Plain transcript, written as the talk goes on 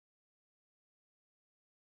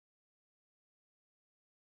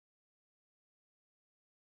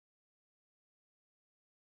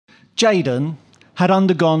Jayden had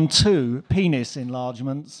undergone 2 penis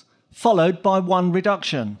enlargements, followed by 1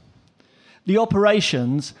 reduction. The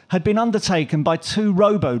operations had been undertaken by 2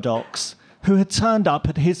 robo-docs who had turned up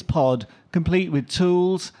at his pod complete with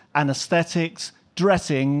tools, anaesthetics,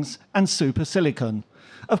 dressings and super silicone.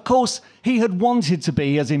 Of course, he had wanted to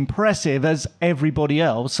be as impressive as everybody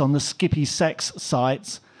else on the Skippy sex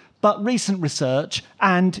sites, but recent research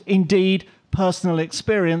and, indeed, personal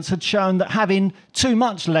experience had shown that having too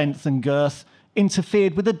much length and girth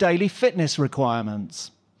interfered with the daily fitness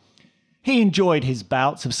requirements. He enjoyed his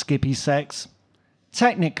bouts of Skippy sex.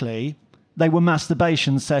 Technically, they were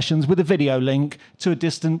masturbation sessions with a video link to a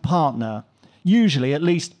distant partner, usually at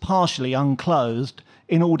least partially unclothed,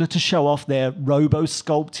 in order to show off their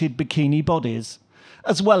robo-sculpted bikini bodies,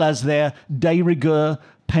 as well as their de rigueur,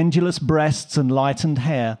 pendulous breasts and lightened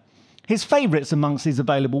hair. His favourites amongst these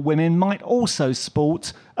available women might also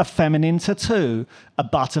sport a feminine tattoo, a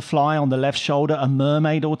butterfly on the left shoulder, a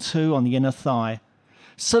mermaid or 2 on the inner thigh.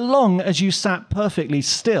 So long as you sat perfectly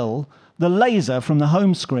still, the laser from the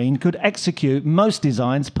home screen could execute most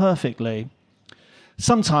designs perfectly.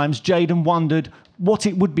 Sometimes Jayden wondered what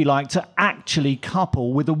it would be like to actually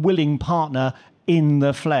couple with a willing partner in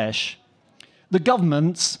the flesh. The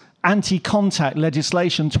government's anti-contact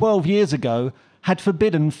legislation 12 years ago had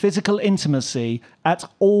forbidden physical intimacy at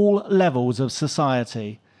all levels of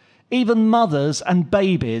society. Even mothers and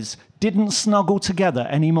babies didn't snuggle together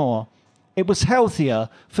anymore. It was healthier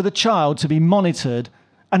for the child to be monitored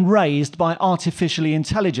and raised by artificially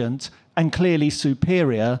intelligent and clearly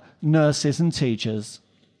superior nurses and teachers.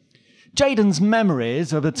 Jayden's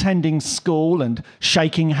memories of attending school and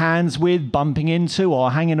shaking hands with, bumping into or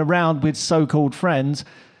hanging around with so-called friends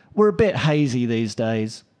were a bit hazy these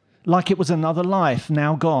days, like it was another life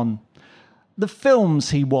now gone. The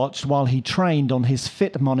films he watched while he trained on his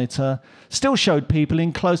Fit monitor still showed people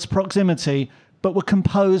in close proximity, but were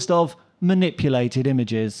composed of manipulated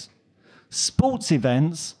images. Sports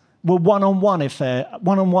events were one-on-one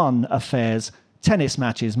affairs, tennis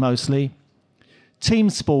matches mostly.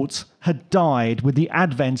 Team sports had died with the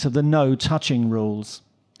advent of the no-touching rules.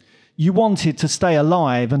 You wanted to stay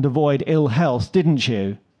alive and avoid ill health, didn't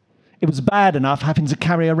you? It was bad enough having to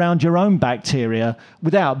carry around your own bacteria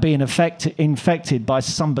without being infected by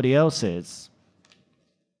somebody else's.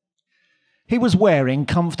 He was wearing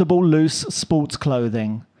comfortable, loose sports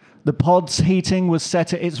clothing. The pod's heating was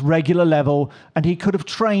set at its regular level, and he could have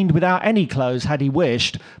trained without any clothes had he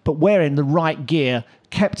wished, but wearing the right gear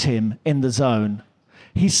kept him in the zone.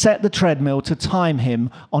 He set the treadmill to time him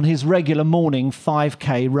on his regular morning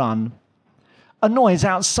 5K run. A noise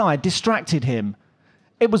outside distracted him.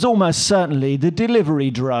 It was almost certainly the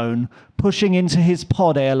delivery drone pushing into his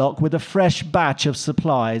pod airlock with a fresh batch of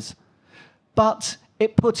supplies. But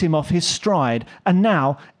it put him off his stride, and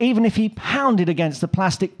now, even if he pounded against the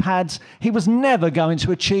plastic pads, he was never going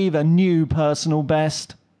to achieve a new personal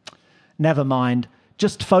best. Never mind.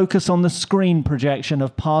 Just focus on the screen projection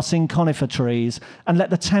of passing conifer trees and let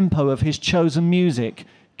the tempo of his chosen music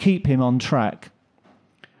keep him on track.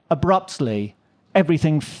 Abruptly,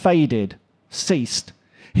 everything faded, ceased.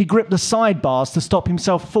 He gripped the sidebars to stop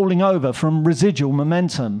himself falling over from residual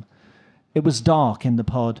momentum. It was dark in the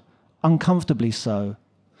pod, uncomfortably so.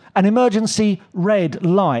 An emergency red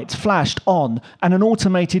light flashed on, and an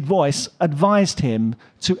automated voice advised him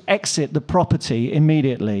to exit the property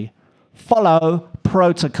immediately. "Follow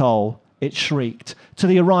protocol," it shrieked, to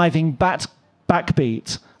the arriving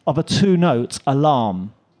backbeat of a 2-note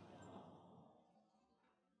alarm.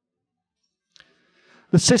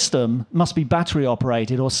 The system must be battery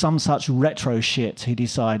operated or some such retro shit, he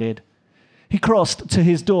decided. He crossed to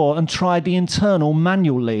his door and tried the internal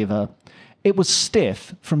manual lever. It was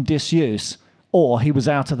stiff from disuse, or he was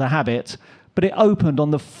out of the habit, but it opened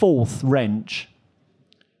on the 4th wrench.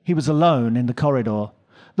 He was alone in the corridor.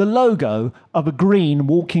 The logo of a green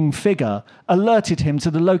walking figure alerted him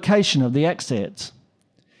to the location of the exit.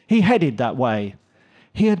 He headed that way.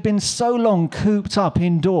 He had been so long cooped up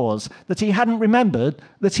indoors that he hadn't remembered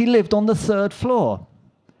that he lived on the 3rd floor.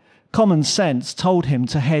 Common sense told him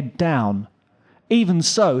to head down. Even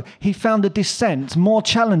so, he found the descent more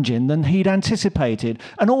challenging than he'd anticipated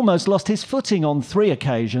and almost lost his footing on 3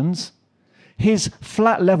 occasions. His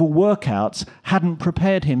flat-level workouts hadn't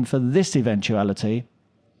prepared him for this eventuality.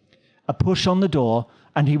 A push on the door,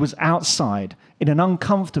 and he was outside in an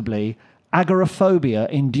uncomfortably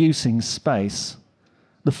agoraphobia-inducing space.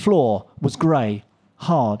 The floor was grey,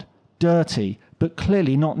 hard, dirty, but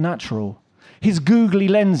clearly not natural. His googly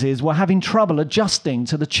lenses were having trouble adjusting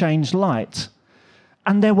to the changed light.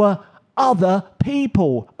 And there were other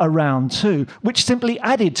people around too, which simply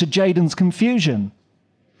added to Jayden's confusion.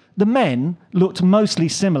 The men looked mostly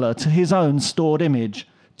similar to his own stored image,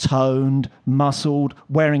 toned, muscled,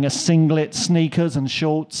 wearing a singlet, sneakers and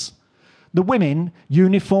shorts. The women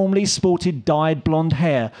uniformly sported dyed blonde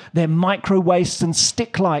hair, their micro-waists and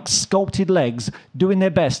stick-like sculpted legs doing their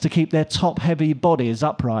best to keep their top-heavy bodies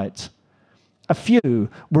upright. A few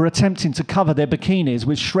were attempting to cover their bikinis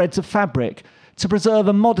with shreds of fabric to preserve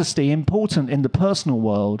a modesty important in the personal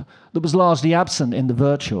world that was largely absent in the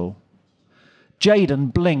virtual.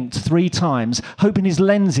 Jayden blinked 3 times, hoping his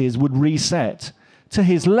lenses would reset. To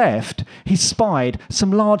his left, he spied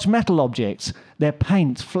some large metal objects, their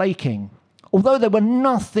paint flaking. Although they were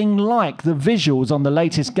nothing like the visuals on the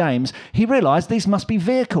latest games, he realised these must be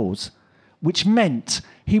vehicles, which meant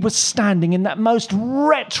he was standing in that most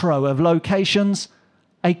retro of locations,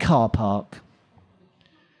 a car park.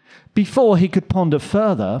 Before he could ponder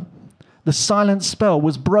further, the silent spell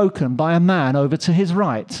was broken by a man over to his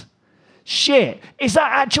right. "Shit, is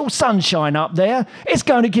that actual sunshine up there? It's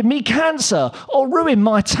going to give me cancer or ruin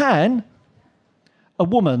my tan." A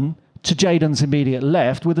woman to Jayden's immediate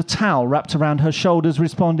left, with a towel wrapped around her shoulders,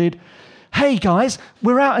 responded, "Hey guys,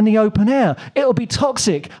 we're out in the open air. It'll be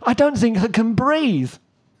toxic. I don't think I can breathe."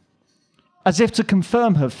 As if to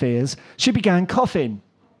confirm her fears, she began coughing.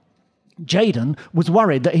 Jayden was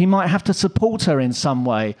worried that he might have to support her in some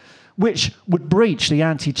way, which would breach the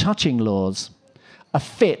anti-touching laws. A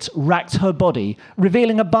fit racked her body,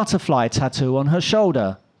 revealing a butterfly tattoo on her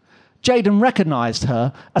shoulder. Jayden recognised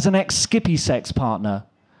her as an ex-Skippy sex partner.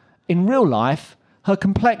 In real life, her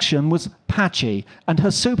complexion was patchy and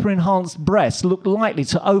her super-enhanced breasts looked likely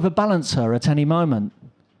to overbalance her at any moment.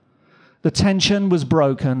 The tension was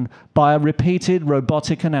broken by a repeated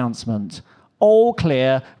robotic announcement. "All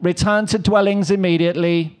clear, return to dwellings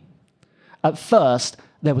immediately." At first,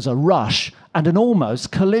 there was a rush and an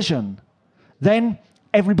almost collision. Then,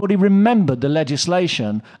 everybody remembered the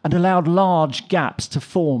legislation and allowed large gaps to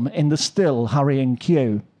form in the still hurrying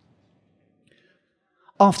queue.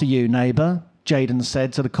 "After you, neighbour," Jayden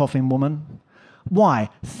said to the coughing woman. "Why,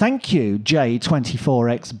 thank you,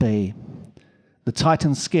 J24XB. The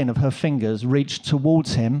tightened skin of her fingers reached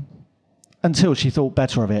towards him until she thought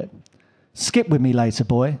better of it. "Skip with me later,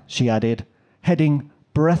 boy," she added, heading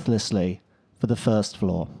breathlessly for the first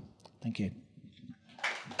floor. Thank you.